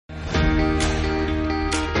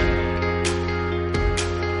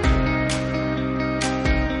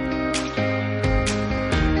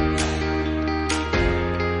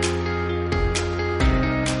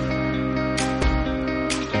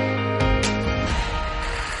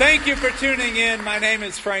Thank you for tuning in. My name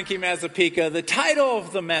is Frankie Mazzapica. The title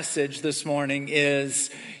of the message this morning is,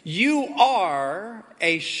 You Are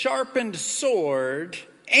a Sharpened Sword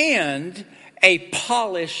and a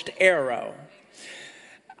Polished Arrow.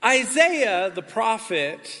 Isaiah, the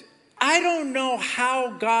prophet, I don't know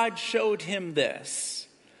how God showed him this,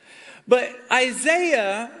 but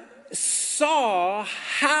Isaiah saw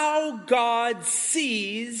how God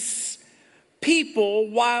sees people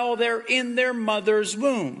while they're in their mother's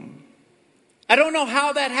womb. I don't know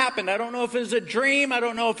how that happened. I don't know if it was a dream. I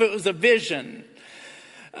don't know if it was a vision.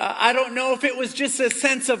 I don't know if it was just a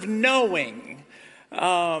sense of knowing.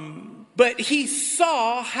 But he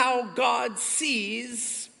saw how God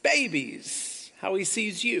sees babies, how he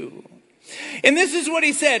sees you. And this is what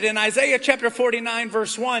he said in Isaiah chapter 49,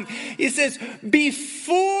 verse 1. He says,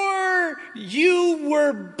 before you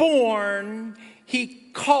were born,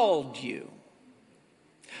 he called you.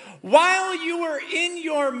 While you were in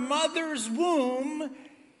your mother's womb,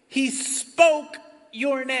 he spoke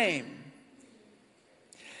your name.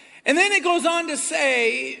 And then it goes on to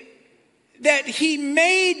say that he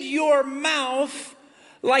made your mouth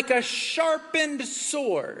like a sharpened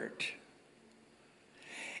sword.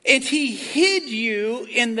 And he hid you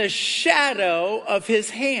in the shadow of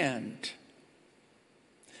his hand.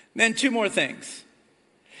 Then two more things.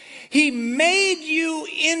 He made you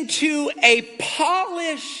into a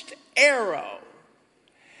polished arrow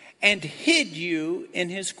and hid you in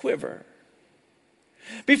his quiver.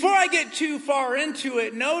 Before I get too far into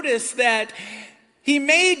it, notice that he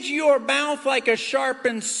made your mouth like a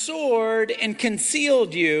sharpened sword and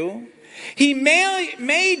concealed you. He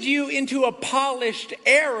made you into a polished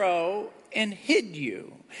arrow and hid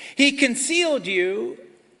you. He concealed you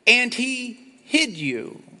and he hid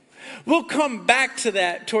you. We'll come back to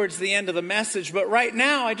that towards the end of the message, but right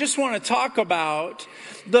now I just want to talk about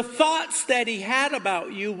the thoughts that he had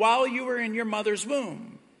about you while you were in your mother's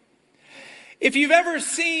womb. If you've ever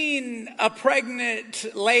seen a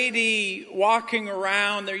pregnant lady walking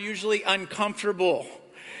around, they're usually uncomfortable.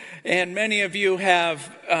 And many of you have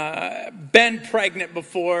been pregnant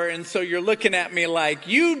before, and so you're looking at me like,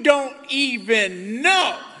 you don't even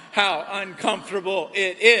know how uncomfortable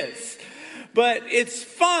it is. But it's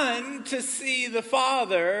fun to see the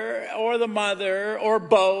father or the mother or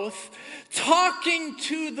both talking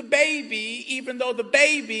to the baby, even though the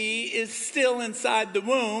baby is still inside the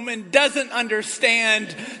womb and doesn't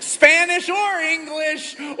understand Spanish or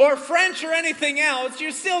English or French or anything else.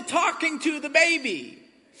 You're still talking to the baby.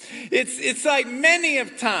 It's like many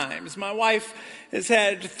of times my wife has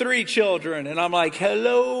had 3 children and I'm like,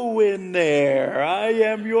 hello in there. I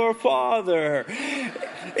am your father.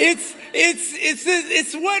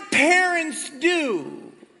 It's what parents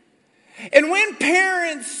do. And when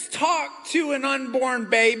parents talk to an unborn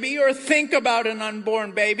baby or think about an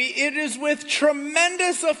unborn baby, it is with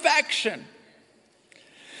tremendous affection.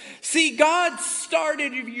 See, God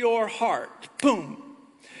started your heart. Boom.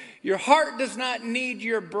 Your heart does not need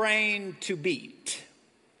your brain to beat.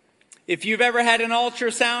 If you've ever had an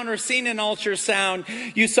ultrasound or seen an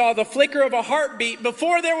ultrasound, you saw the flicker of a heartbeat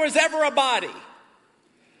before there was ever a body.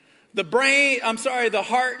 The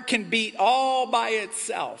heart can beat all by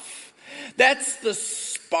itself. That's the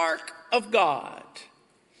spark of God.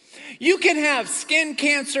 You can have skin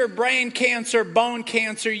cancer, brain cancer, bone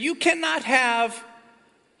cancer. You cannot have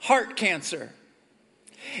heart cancer.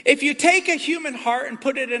 If you take a human heart and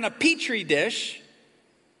put it in a petri dish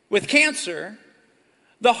with cancer,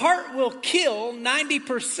 the heart will kill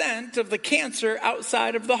 90% of the cancer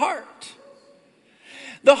outside of the heart.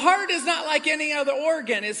 The heart is not like any other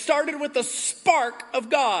organ. It started with the spark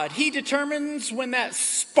of God. He determines when that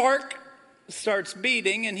spark starts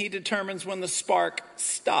beating, and he determines when the spark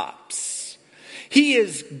stops. He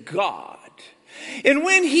is God. And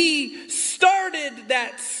when he started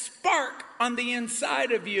that spark on the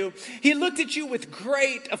inside of you, he looked at you with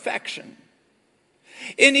great affection.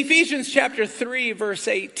 In Ephesians chapter 3, verse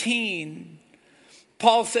 18,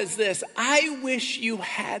 Paul says this, I wish you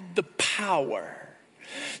had the power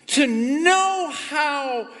to know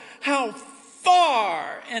how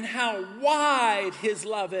far and how wide his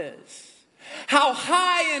love is, how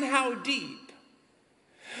high and how deep.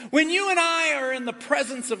 When you and I are in the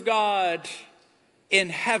presence of God in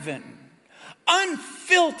heaven,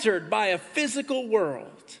 unfiltered by a physical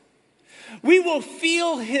world, we will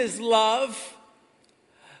feel his love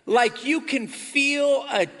like you can feel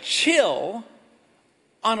a chill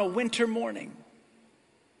on a winter morning.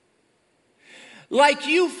 Like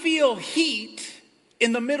you feel heat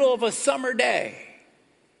in the middle of a summer day.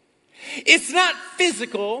 It's not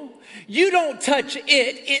physical. You don't touch it,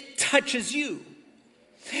 it touches you.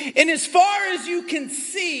 And as far as you can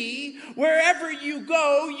see, wherever you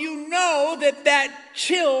go, you know that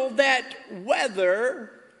chill, that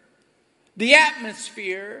weather, the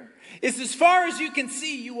atmosphere, is as far as you can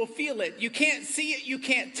see, you will feel it. You can't see it, you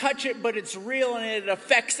can't touch it, but it's real and it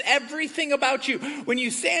affects everything about you. When you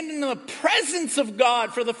stand in the presence of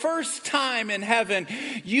God for the first time in heaven,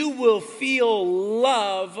 you will feel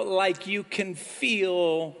love like you can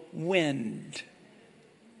feel wind.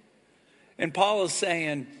 And Paul is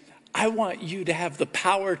saying, I want you to have the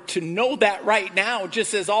power to know that right now,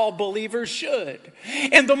 just as all believers should.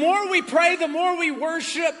 And the more we pray, the more we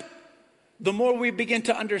worship, the more we begin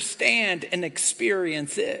to understand and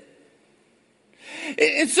experience it.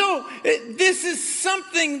 And so this is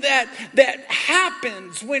something that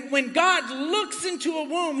happens when God looks into a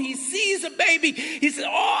womb. He sees a baby. He says, oh,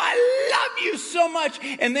 I love you so much.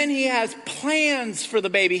 And then he has plans for the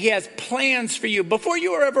baby. He has plans for you before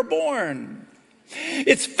you were ever born.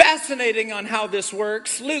 It's fascinating on how this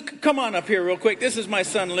works. Luke, come on up here real quick. This is my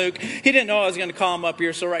son, Luke. He didn't know I was going to call him up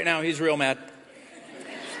here, so right now he's real mad.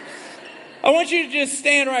 I want you to just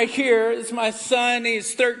stand right here. It's my son.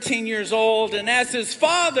 He's 13 years old. And as his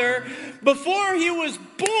father, before he was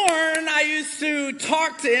born, I used to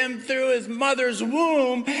talk to him through his mother's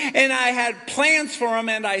womb. And I had plans for him,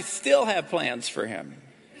 and I still have plans for him.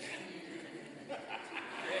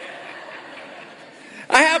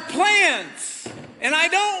 I have plans. And I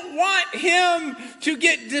don't want him to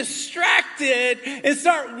get distracted and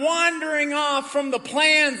start wandering off from the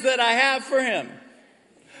plans that I have for him.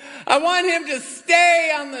 I want him to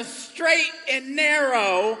stay on the straight and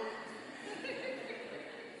narrow.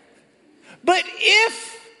 But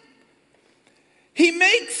if he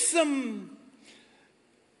makes some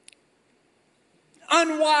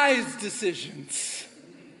unwise decisions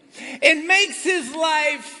and makes his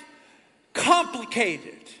life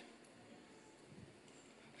complicated,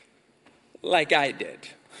 like I did.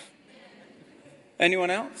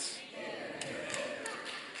 Anyone else?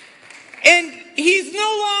 And he's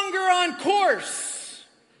no longer on course.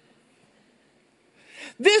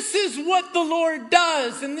 This is what the Lord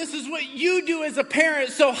does, and this is what you do as a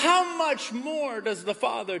parent. So how much more does the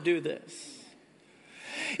Father do this?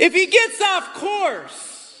 If he gets off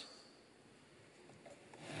course,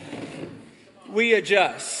 we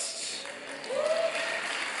adjust.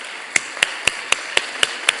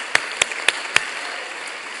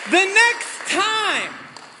 The next time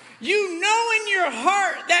you know in your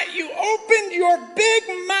heart that you opened your big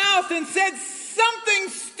mouth and said something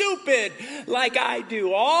stupid like I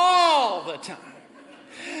do all the time.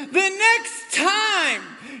 The next time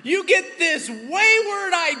you get this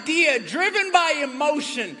wayward idea driven by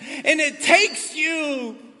emotion and it takes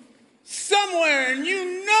you somewhere and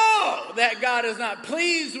you know that God is not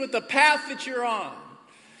pleased with the path that you're on,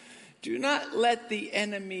 do not let the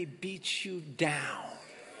enemy beat you down.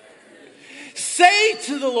 Say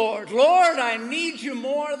to the Lord, Lord, I need you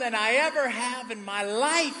more than I ever have in my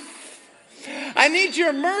life. I need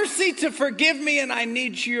your mercy to forgive me, and I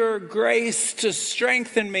need your grace to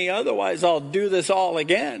strengthen me. Otherwise, I'll do this all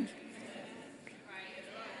again.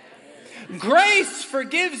 Grace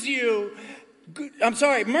forgives you.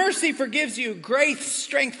 Mercy forgives you. Grace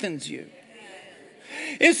strengthens you.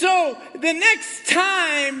 And so the next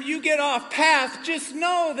time you get off path, just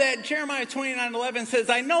know that Jeremiah 29:11 says,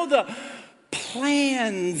 I know the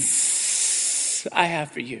plans I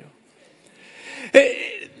have for you.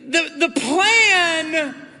 The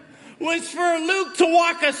plan was for Luke to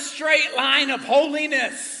walk a straight line of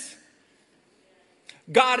holiness.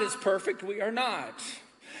 God is perfect, we are not.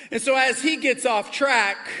 And so as he gets off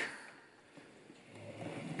track,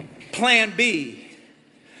 plan B,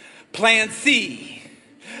 plan C,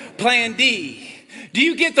 plan D. Do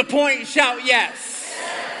you get the point? Shout yes.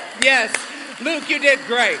 Yes. Luke, you did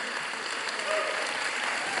great.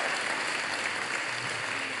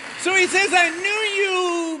 So he says, I knew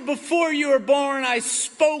you before you were born. I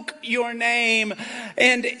spoke your name,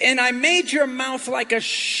 and I made your mouth like a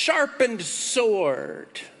sharpened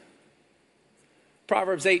sword.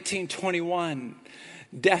 Proverbs 18:21,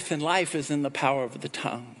 death and life is in the power of the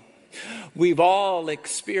tongue. We've all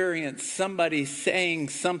experienced somebody saying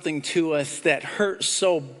something to us that hurt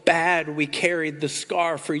so bad we carried the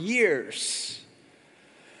scar for years.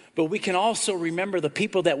 But we can also remember the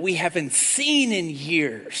people that we haven't seen in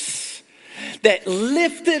years that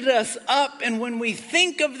lifted us up. And when we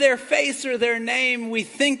think of their face or their name, we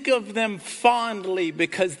think of them fondly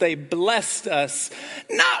because they blessed us,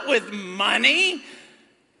 not with money,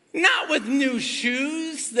 not with new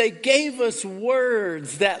shoes. They gave us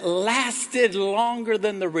words that lasted longer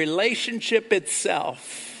than the relationship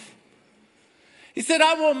itself. He said,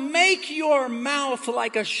 I will make your mouth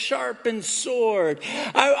like a sharpened sword.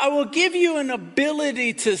 I will give you an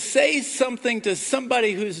ability to say something to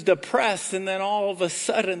somebody who's depressed, and then all of a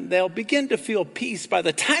sudden they'll begin to feel peace by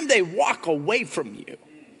the time they walk away from you.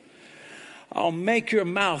 I'll make your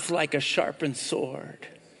mouth like a sharpened sword.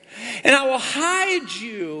 And I will hide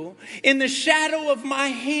you in the shadow of my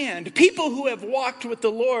hand. People who have walked with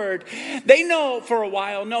the Lord, they know for a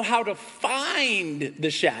while, know how to find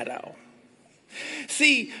the shadow.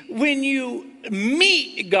 See, when you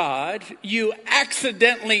meet God, you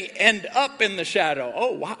accidentally end up in the shadow.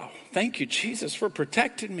 Oh, wow. Thank you, Jesus, for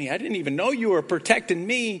protecting me. I didn't even know you were protecting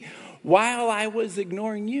me while I was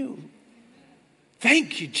ignoring you.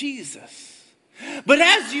 Thank you, Jesus. But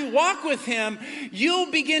as you walk with him, you'll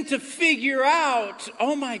begin to figure out,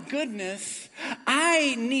 oh my goodness,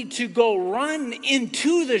 I need to go run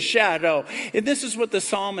into the shadow. And this is what the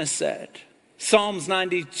psalmist said. Psalms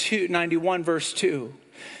 91 verse 2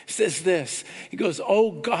 says this. He goes,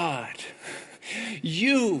 oh God,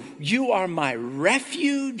 you are my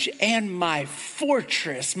refuge and my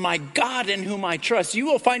fortress, my God in whom I trust. You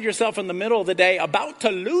will find yourself in the middle of the day about to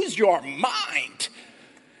lose your mind.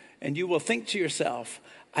 And you will think to yourself,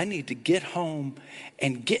 I need to get home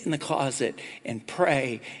and get in the closet and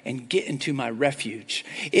pray and get into my refuge.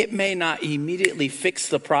 It may not immediately fix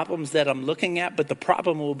the problems that I'm looking at, but the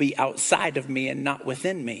problem will be outside of me and not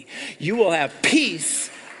within me. You will have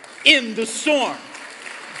peace in the storm.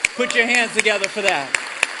 Put your hands together for that.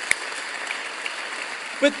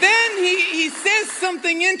 But then he says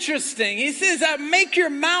something interesting. He says, make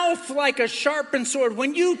your mouth like a sharpened sword.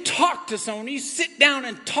 When you talk to someone, you sit down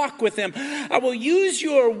and talk with them, I will use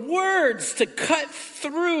your words to cut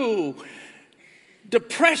through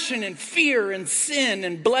depression and fear and sin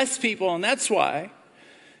and bless people. And that's why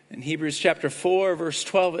in Hebrews chapter 4, verse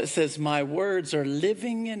 12, it says, my words are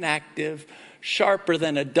living and active, sharper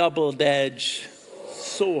than a double-edged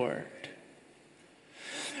sword.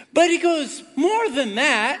 But he goes, more than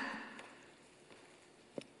that,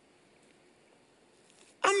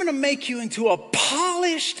 I'm going to make you into a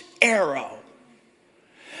polished arrow.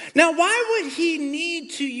 Now, why would he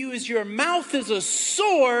need to use your mouth as a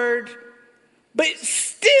sword, but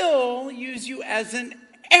still use you as an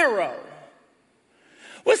arrow?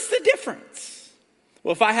 What's the difference?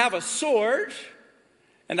 Well, if I have a sword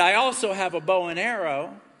and I also have a bow and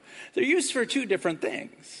arrow, they're used for two different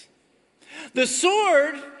things. The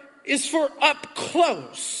sword is for up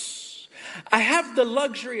close. I have the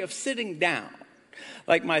luxury of sitting down.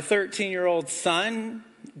 Like my 13-year-old son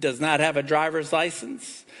does not have a driver's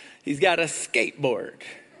license. He's got a skateboard.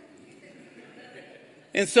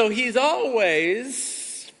 And so he's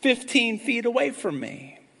always 15 feet away from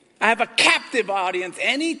me. I have a captive audience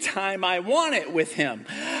anytime I want it with him.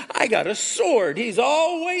 I got a sword. He's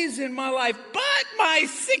always in my life. But my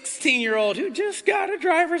 16-year-old who just got a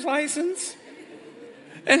driver's license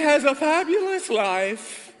and has a fabulous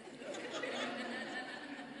life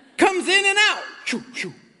comes in and out. Shoo,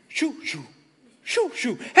 shoo, shoo, shoo, shoo,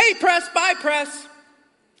 shoo. Hey, press, bye, press.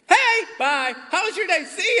 Hey, bye. How was your day?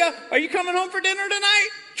 See ya. Are you coming home for dinner tonight?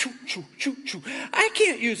 Choo, choo, choo, choo. I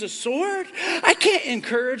can't use a sword. I can't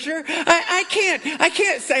encourage her. I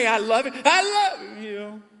can't say I love it. I love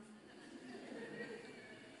you.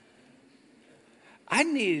 I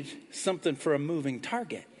need something for a moving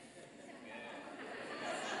target.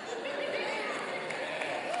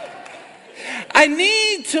 I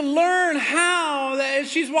need to learn how that as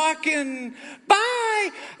she's walking by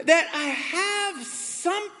that I have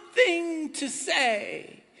something to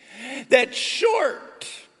say that's short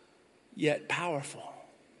yet powerful.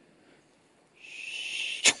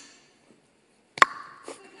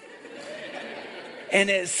 And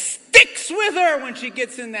it sticks with her when she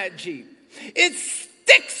gets in that Jeep. It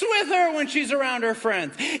sticks with her when she's around her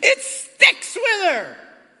friends. It sticks with her.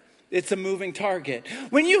 It's a moving target.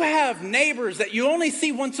 When you have neighbors that you only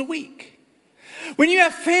see once a week. When you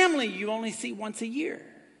have family you only see once a year.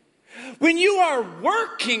 When you are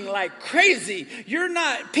working like crazy,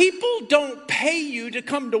 people don't pay you to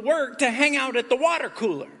come to work to hang out at the water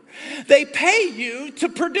cooler. They pay you to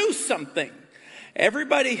produce something.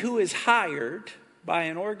 Everybody who is hired by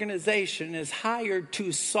an organization is hired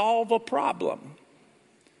to solve a problem.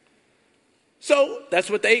 So that's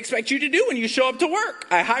what they expect you to do when you show up to work.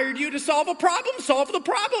 I hired you to solve a problem. Solve the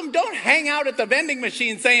problem. Don't hang out at the vending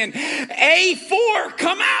machine saying, A4,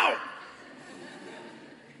 come out.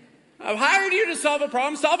 I've hired you to solve a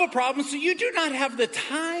problem, so you do not have the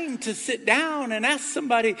time to sit down and ask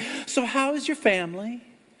somebody, so how is your family?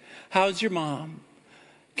 How's your mom?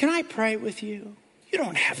 Can I pray with you? You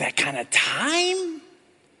don't have that kind of time.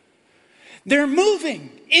 They're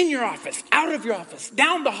moving in your office, out of your office,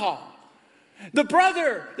 down the hall. The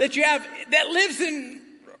brother that you have that lives in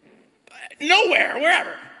nowhere,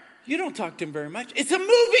 wherever, you don't talk to him very much. It's a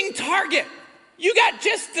moving target. You got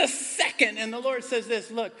just a second. And the Lord says this,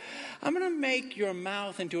 look, I'm going to make your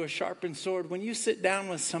mouth into a sharpened sword. When you sit down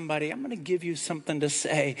with somebody, I'm going to give you something to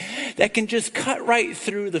say that can just cut right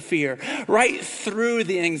through the fear, right through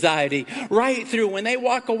the anxiety, right through. When they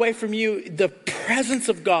walk away from you, the presence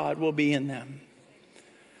of God will be in them.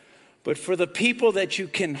 But for the people that you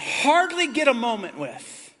can hardly get a moment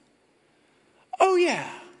with, oh yeah,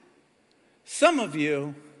 some of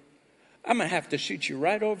you, I'm going to have to shoot you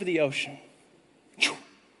right over the ocean.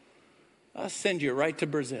 I'll send you right to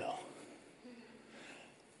Brazil.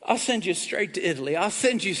 I'll send you straight to Italy. I'll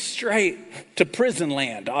send you straight to prison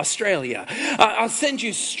land, Australia. I'll send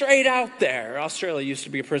you straight out there. Australia used to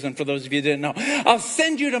be a prison, for those of you who didn't know. I'll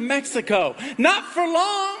send you to Mexico. Not for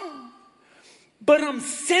long, but I'm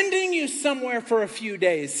sending you somewhere for a few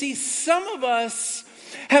days. See, some of us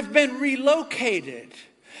have been relocated.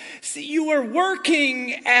 See, you were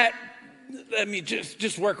working at,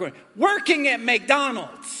 working at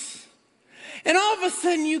McDonald's. And all of a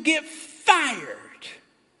sudden you get fired.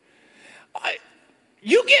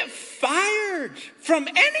 You get fired from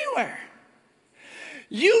anywhere.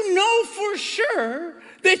 You know for sure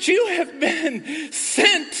that you have been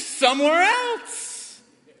sent somewhere else.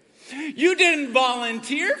 You didn't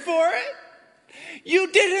volunteer for it.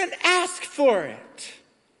 You didn't ask for it.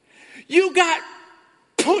 You got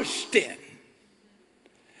pushed in.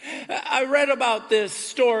 I read about this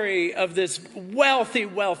story of this wealthy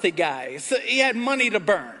guy. So he had money to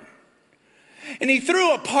burn. And he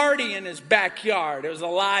threw a party in his backyard. It was a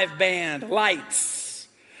live band, lights.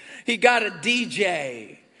 He got a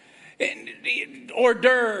DJ, and hors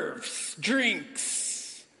d'oeuvres,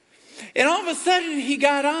 drinks. And all of a sudden he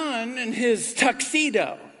got on in his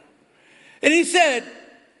tuxedo. And he said,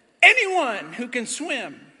 anyone who can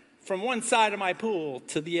swim from one side of my pool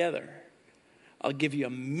to the other, I'll give you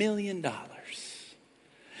 $1 million.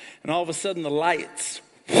 And all of a sudden the lights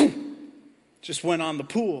just went on the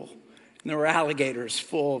pool. And there were alligators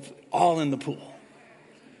all in the pool.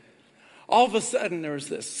 All of a sudden there was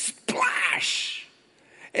this splash.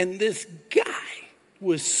 And this guy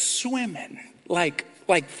was swimming like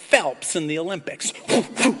Phelps in the Olympics. He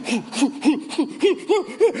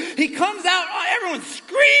comes out, everyone's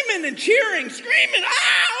screaming and cheering, screaming,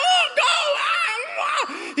 go.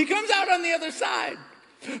 He comes out on the other side.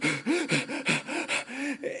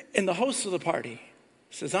 And the host of the party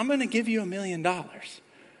says, I'm going to give you $1 million.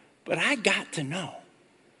 But I got to know,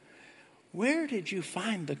 where did you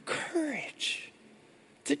find the courage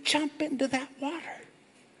to jump into that water?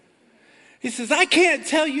 He says, I can't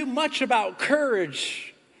tell you much about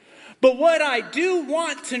courage, but what I do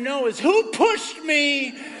want to know is who pushed me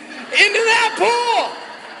into that pool.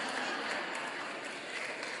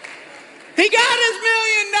 He got his $1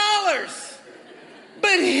 million,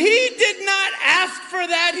 but he did not ask for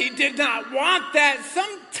that. He did not want that.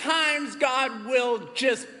 Sometimes God will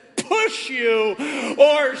just push you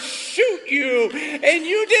or shoot you, and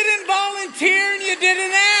you didn't volunteer and you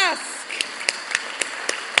didn't ask.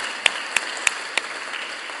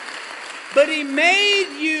 But he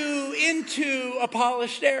made you into a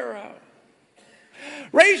polished arrow.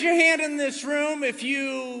 Raise your hand in this room if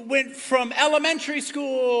you went from elementary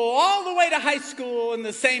school all the way to high school in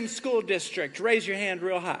the same school district. Raise your hand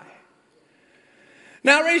real high.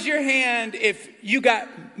 Now raise your hand if you got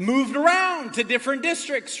moved around to different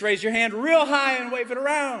districts. Raise your hand real high and wave it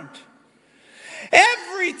around.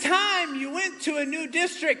 Every time you went to a new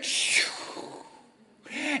district,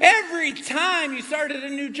 every time you started a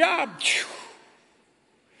new job,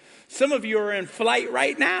 some of you are in flight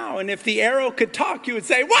right now, and if the arrow could talk, you would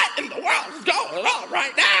say, what in the world is going on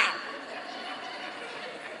right now?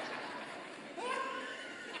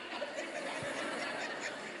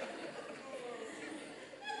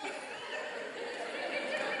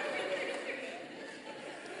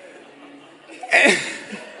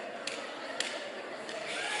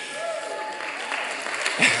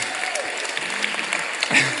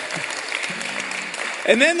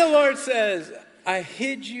 And then the Lord says, I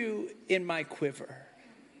hid you in my quiver.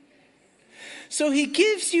 So he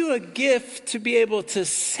gives you a gift to be able to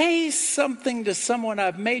say something to someone.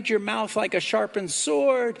 I've made your mouth like a sharpened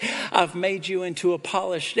sword. I've made you into a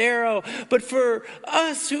polished arrow. But for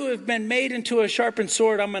us who have been made into a sharpened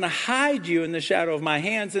sword, I'm going to hide you in the shadow of my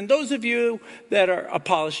hands. And those of you that are a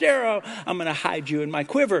polished arrow, I'm going to hide you in my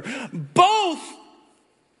quiver. Both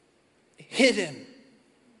hidden.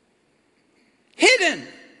 Hidden.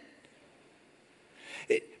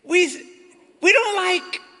 We don't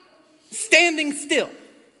like standing still.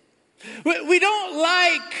 We don't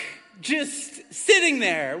like just sitting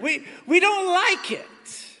there. We don't like it.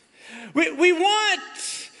 We want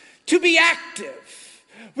to be active.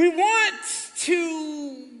 We want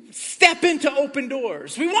to step into open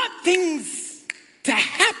doors. We want things to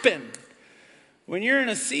happen. When you're in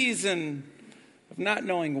a season of not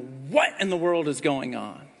knowing what in the world is going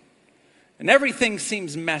on and everything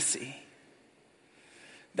seems messy,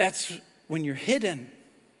 that's when you're hidden.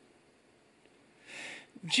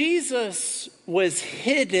 Jesus was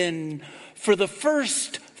hidden for the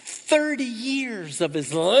first 30 years of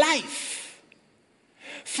his life.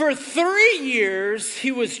 For 3 years,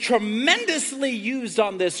 he was tremendously used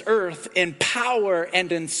on this earth in power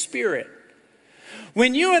and in spirit.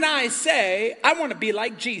 When you and I say, I want to be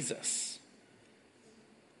like Jesus,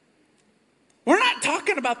 we're not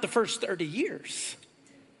talking about the first 30 years.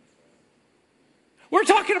 We're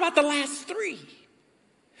talking about the last 3.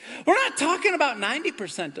 We're not talking about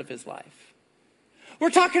 90% of his life. We're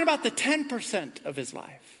talking about the 10% of his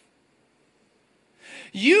life.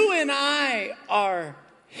 You and I are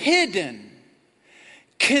hidden,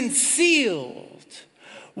 concealed,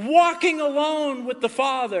 walking alone with the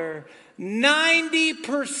Father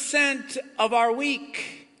 90% of our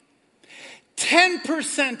week.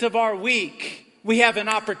 10% of our week, we have an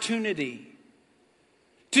opportunity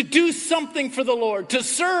to do something for the Lord, to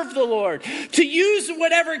serve the Lord, to use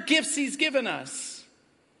whatever gifts he's given us.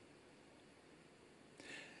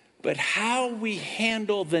 But how we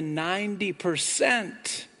handle the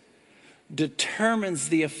 90% determines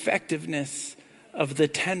the effectiveness of the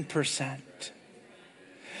 10%.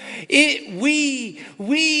 We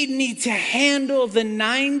need to handle the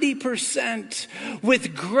 90%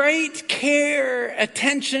 with great care,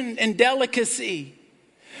 attention, and delicacy.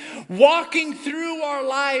 Walking through our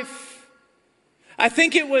life, I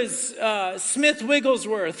think it was Smith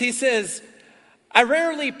Wigglesworth. He says, I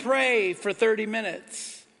rarely pray for 30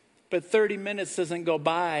 minutes, but 30 minutes doesn't go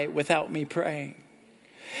by without me praying.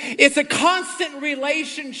 It's a constant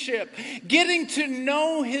relationship, getting to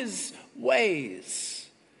know his ways.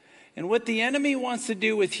 And what the enemy wants to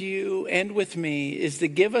do with you and with me is to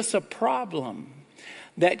give us a problem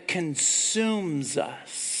that consumes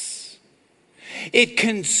us. It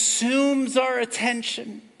consumes our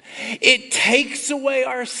attention. It takes away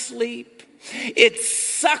our sleep. It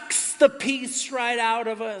sucks the peace right out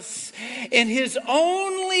of us. And his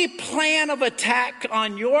only plan of attack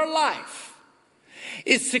on your life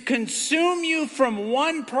is to consume you from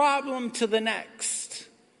one problem to the next.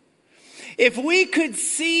 If we could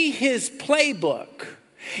see his playbook,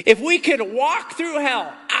 if we could walk through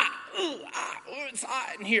hell, it's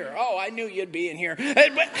hot in here. Oh, I knew you'd be in here.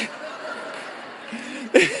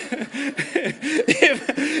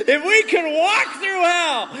 If we could walk through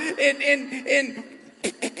hell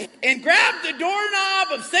and grab the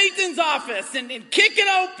doorknob of Satan's office and kick it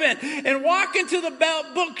open and walk into the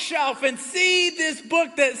bookshelf and see this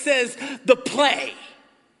book that says the play,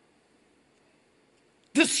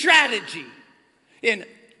 the strategy, and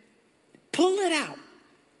pull it out,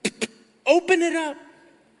 open it up.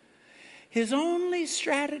 His only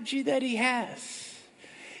strategy that he has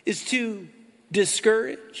is to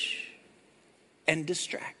discourage and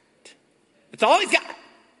distract. That's all he's got.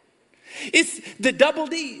 It's the double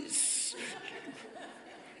D's.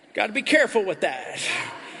 Got to be careful with that.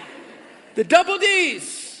 The double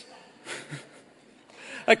D's.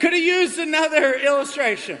 I could have used another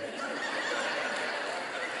illustration.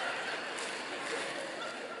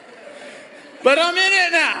 But I'm in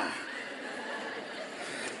it now.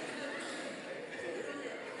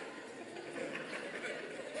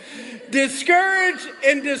 Discourage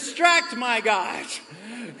and distract, my God.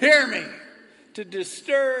 Hear me. To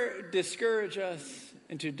discourage us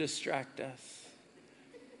and to distract us.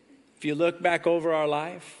 If you look back over our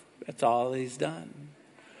life, that's all he's done.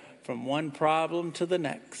 From one problem to the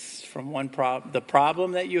next. From one problem. The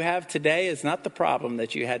problem that you have today is not the problem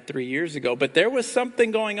that you had 3 years ago. But there was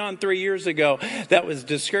something going on 3 years ago that was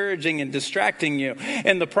discouraging and distracting you.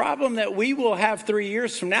 And the problem that we will have 3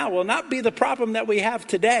 years from now will not be the problem that we have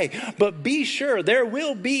today. But be sure there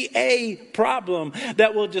will be a problem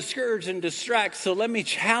that will discourage and distract. So let me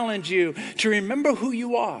challenge you to remember who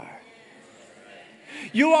you are.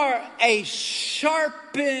 You are a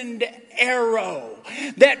sharpened arrow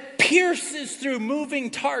that pierces through moving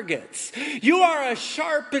targets. You are a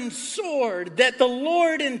sharpened sword that the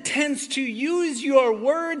Lord intends to use your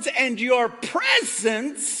words and your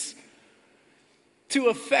presence to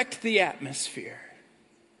affect the atmosphere.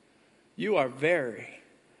 You are very,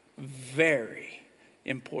 very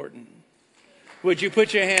important. Would you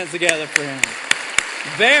put your hands together for him?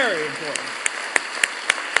 Very important.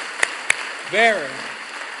 Very.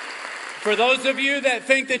 For those of you that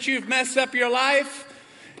think that you've messed up your life,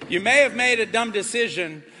 you may have made a dumb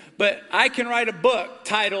decision, but I can write a book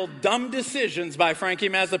titled Dumb Decisions by Frankie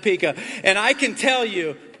Mazzapica, and I can tell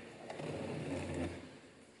you,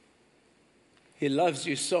 he loves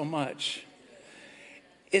you so much.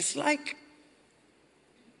 It's like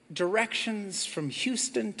directions from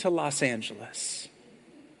Houston to Los Angeles.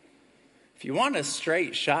 If you want a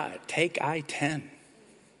straight shot, take I-10.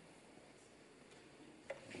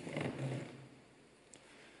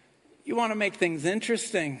 You want to make things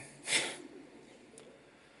interesting.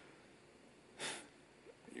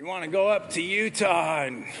 You want to go up to Utah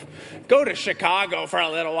and go to Chicago for a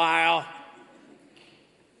little while.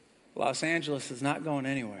 Los Angeles is not going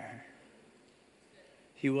anywhere.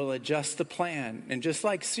 He will adjust the plan. And just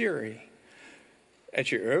like Siri,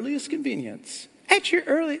 at your earliest convenience, I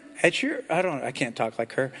can't talk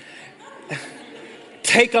like her.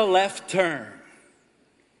 Take a left turn.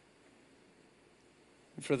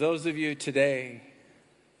 For those of you today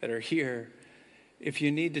that are here, if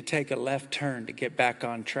you need to take a left turn to get back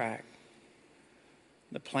on track,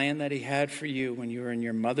 the plan that he had for you when you were in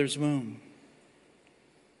your mother's womb,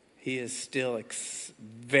 he is still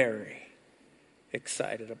very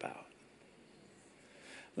excited about.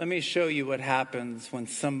 Let me show you what happens when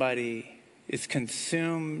somebody is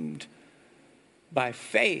consumed by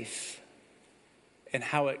faith and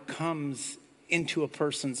how it comes into a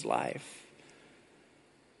person's life.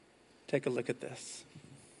 Take a look at this.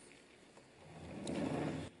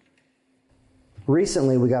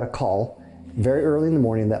 Recently, we got a call very early in the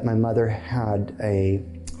morning that my mother had a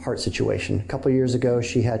heart situation. A couple of years ago,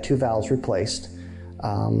 she had 2 valves replaced,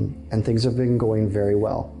 and things have been going very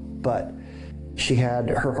well. But she had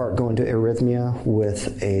her heart go into arrhythmia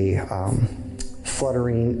with a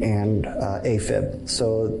fluttering and AFib.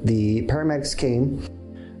 So the paramedics came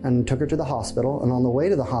and took her to the hospital, and on the way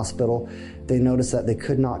to the hospital, they noticed that they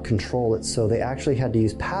could not control it, so they actually had to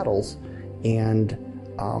use paddles and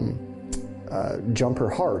jump her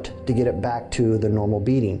heart to get it back to the normal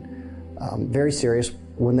beating. Very serious.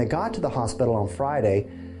 When they got to the hospital on Friday,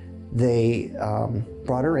 they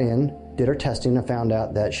brought her in, did her testing, and found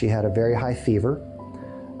out that she had a very high fever.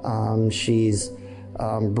 She's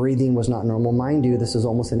breathing was not normal. Mind you, this is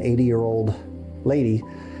almost an 80-year-old lady.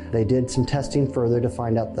 They did some testing further to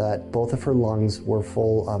find out that both of her lungs were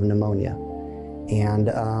full of pneumonia. And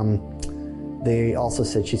they also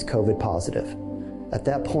said she's COVID positive. At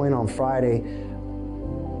that point on Friday,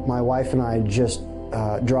 my wife and I just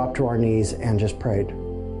dropped to our knees and just prayed.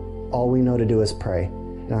 All we know to do is pray.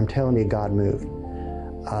 And I'm telling you, God moved.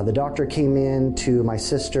 The doctor came in to my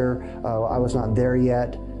sister. I was not there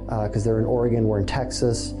yet because they're in Oregon, we're in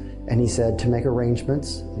Texas. And he said to make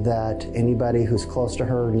arrangements that anybody who's close to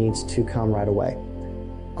her needs to come right away.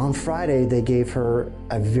 On Friday, they gave her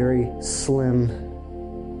a very slim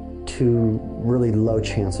to really low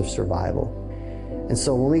chance of survival. And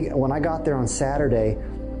so when I got there on Saturday,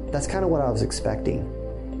 that's kind of what I was expecting.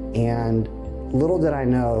 And little did I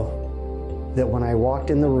know that when I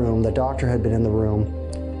walked in the room, the doctor had been in the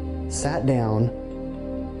room, sat down,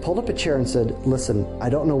 pulled up a chair and said, "Listen, I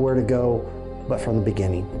don't know where to go, but from the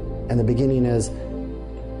beginning." And the beginning is,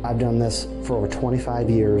 I've done this for over 25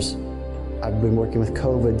 years. I've been working with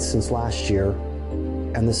COVID since last year.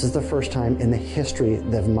 And this is the first time in the history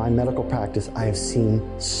of my medical practice I have seen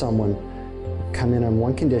someone come in on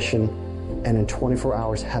one condition and in 24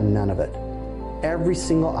 hours have none of it. Every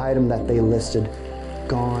single item that they listed,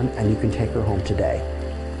 gone, and you can take her home today.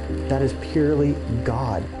 That is purely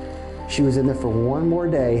God. She was in there for one more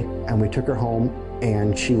day and we took her home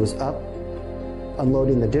and she was up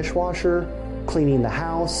unloading the dishwasher, cleaning the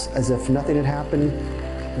house as if nothing had happened.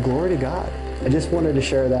 Glory to God. I just wanted to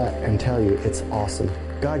share that and tell you it's awesome.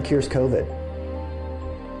 God cures COVID.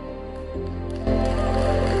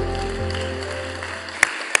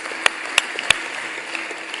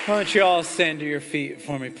 Why don't you all stand to your feet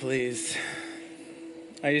for me, please?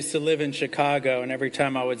 I used to live in Chicago, and every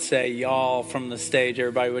time I would say y'all from the stage,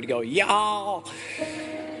 everybody would go, y'all.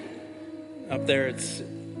 Up there it's,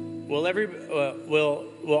 will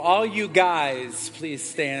all you guys please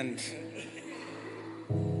stand?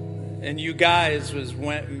 And you guys was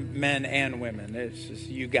men and women. It's just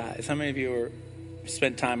you guys. How many of you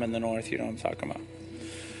spent time in the north? You know what I'm talking about.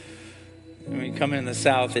 When you come in the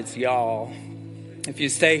south, it's y'all. If you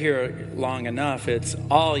stay here long enough, it's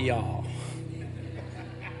all y'all.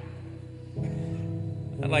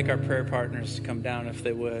 I'd like our prayer partners to come down if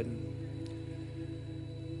they would.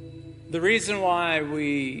 The reason why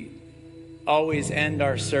we always end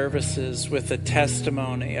our services with a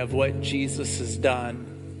testimony of what Jesus has done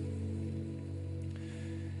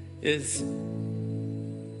is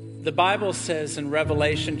the Bible says in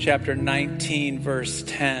Revelation chapter 19, verse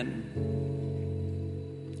 10,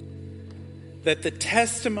 that the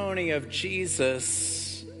testimony of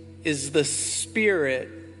Jesus is the spirit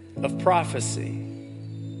of prophecy.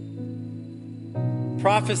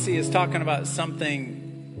 Prophecy is talking about something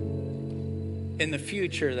in the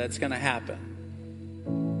future that's going to happen.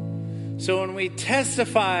 So when we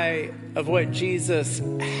testify of what Jesus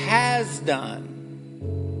has done,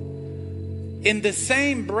 in the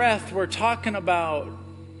same breath, we're talking about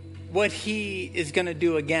what he is going to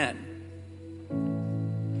do again.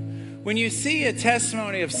 When you see a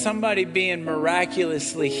testimony of somebody being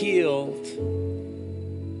miraculously healed,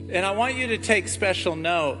 and I want you to take special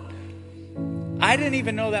note, I didn't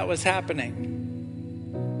even know that was happening.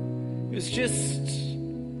 It was just,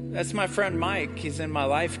 that's my friend Mike. He's in my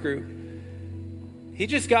life group. He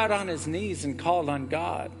just got on his knees and called on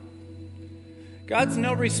God. God's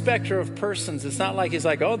no respecter of persons. It's not like he's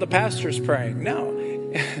like, oh, the pastor's praying. No.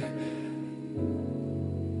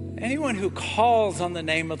 Anyone who calls on the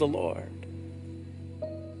name of the Lord.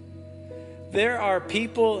 There are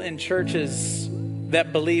people in churches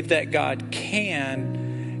that believe that God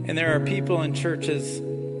can, and there are people in churches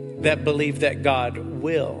that believe that God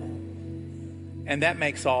will. And that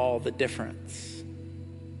makes all the difference.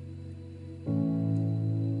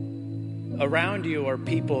 Around you are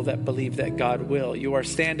people that believe that God will. You are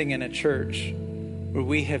standing in a church where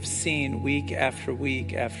we have seen week after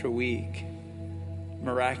week after week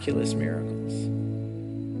miraculous miracles.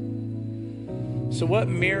 So what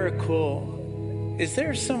miracle, is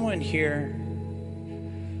there someone here?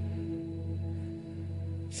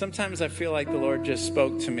 Sometimes I feel like the Lord just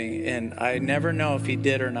spoke to me and I never know if he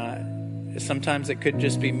did or not. Sometimes it could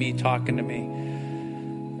just be me talking to me.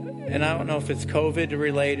 And I don't know if it's COVID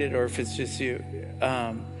related or if it's just you.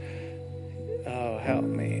 Oh, help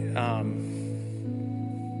me.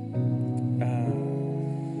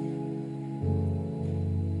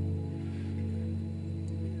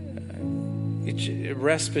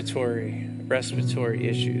 Respiratory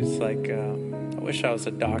issues. Like, I wish I was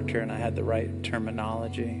a doctor and I had the right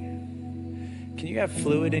terminology. Can you have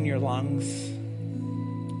fluid in your lungs?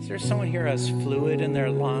 Is there someone here who has fluid in their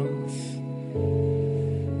lungs?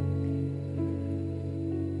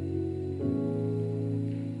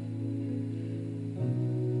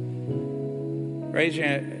 Raise your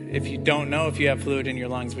hand if you don't know if you have fluid in your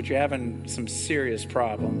lungs, but you're having some serious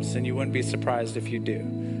problems, and you wouldn't be surprised if you do.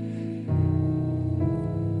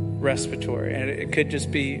 Respiratory, and it could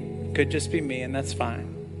just be me, and that's fine.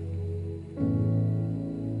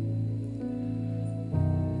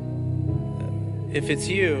 If it's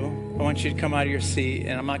you, I want you to come out of your seat,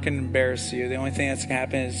 and I'm not going to embarrass you. The only thing that's going to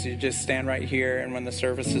happen is you just stand right here, and when the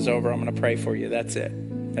service is over, I'm going to pray for you. That's it.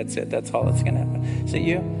 That's all that's going to happen. Is it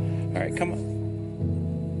you? All right, come on.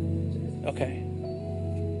 Okay.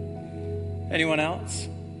 Anyone else?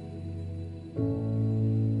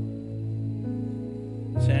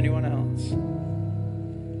 Is there anyone else?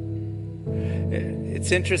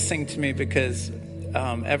 It's interesting to me because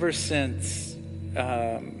ever since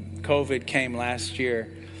COVID came last year,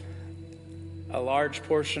 a large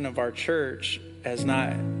portion of our church has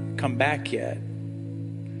not come back yet.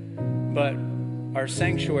 But our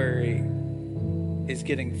sanctuary is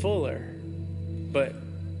getting fuller. But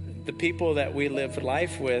the people that we lived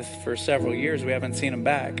life with for several years, we haven't seen them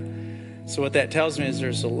back. So what that tells me is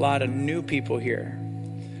there's a lot of new people here.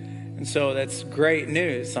 And so that's great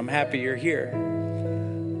news. I'm happy you're here.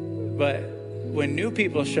 But when new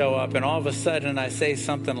people show up and all of a sudden I say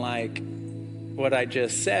something like what I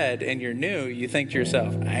just said and you're new, you think to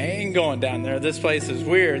yourself, I ain't going down there. This place is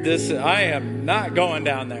weird. I am not going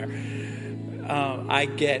down there. I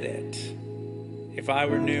get it. If I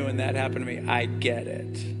were new and that happened to me, I get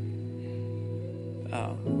it.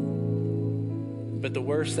 But the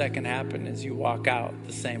worst that can happen is you walk out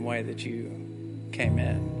the same way that you came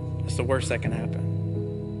in. It's the worst that can happen.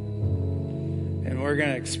 And we're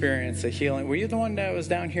going to experience a healing. Were you the one that was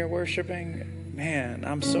down here worshiping? Man,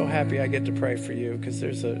 I'm so happy I get to pray for you because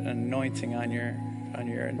there's an anointing on your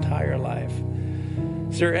entire life.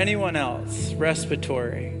 Is there anyone else?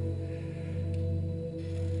 Respiratory.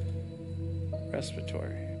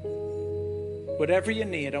 Whatever you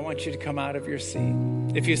need, I want you to come out of your seat.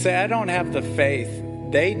 If you say, I don't have the faith,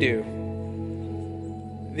 they do.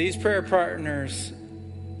 These prayer partners,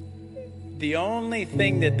 the only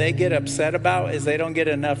thing that they get upset about is they don't get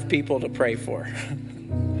enough people to pray for.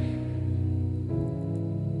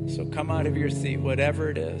 So come out of your seat, whatever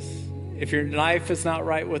it is. If your life is not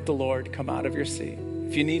right with the Lord, come out of your seat.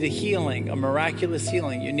 If you need a healing, a miraculous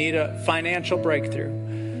healing, you need a financial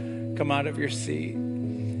breakthrough, come out of your seat.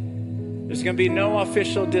 There's going to be no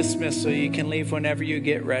official dismissal. You can leave whenever you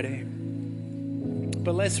get ready.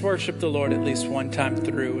 But let's worship the Lord at least one time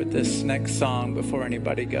through with this next song before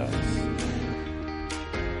anybody goes.